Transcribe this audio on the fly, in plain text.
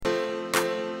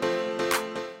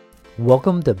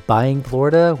Welcome to Buying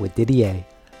Florida with Didier.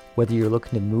 Whether you're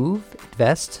looking to move,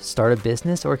 invest, start a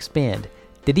business, or expand,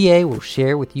 Didier will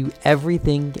share with you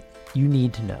everything you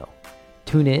need to know.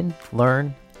 Tune in,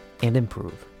 learn, and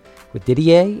improve with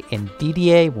Didier and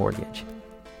DDA Mortgage.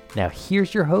 Now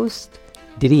here's your host,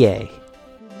 Didier.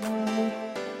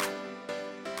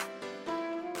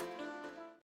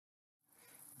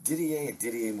 Didier at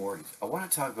Didier Mortgage. I want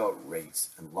to talk about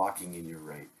rates and locking in your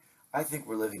rate. I think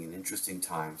we're living in interesting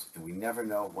times, and we never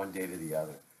know one day to the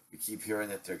other. We keep hearing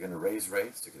that they're going to raise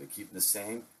rates, they're going to keep them the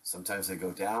same. Sometimes they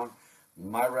go down.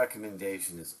 My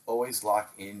recommendation is always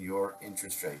lock in your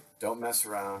interest rate. Don't mess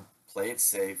around, play it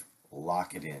safe,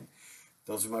 lock it in.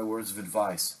 Those are my words of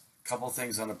advice. A couple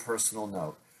things on a personal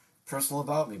note. Personal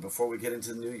about me before we get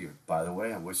into the new year. By the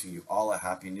way, I'm wishing you all a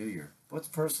happy new year. What's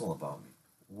personal about me?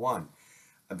 One,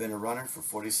 I've been a runner for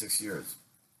 46 years.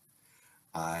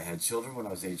 I had children when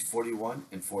I was age 41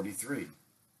 and 43.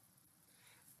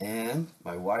 And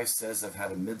my wife says I've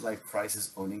had a midlife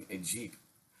crisis owning a Jeep.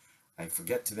 I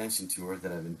forget to mention to her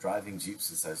that I've been driving Jeep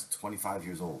since I was 25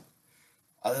 years old.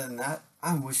 Other than that,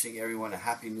 I'm wishing everyone a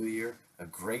happy new year, a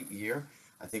great year.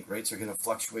 I think rates are going to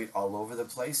fluctuate all over the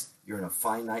place. You're in a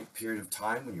finite period of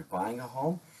time when you're buying a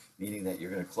home, meaning that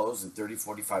you're going to close in 30,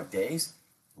 45 days.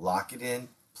 Lock it in,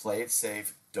 play it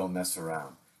safe, don't mess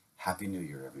around. Happy New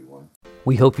Year, everyone.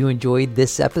 We hope you enjoyed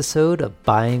this episode of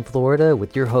Buying Florida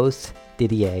with your host,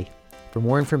 Didier. For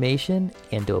more information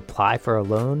and to apply for a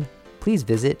loan, please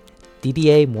visit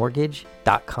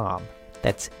ddamortgage.com.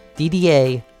 That's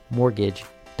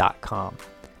ddamortgage.com.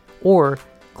 Or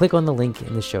click on the link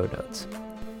in the show notes.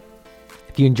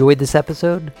 If you enjoyed this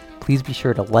episode, please be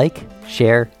sure to like,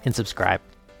 share, and subscribe.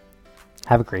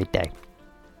 Have a great day.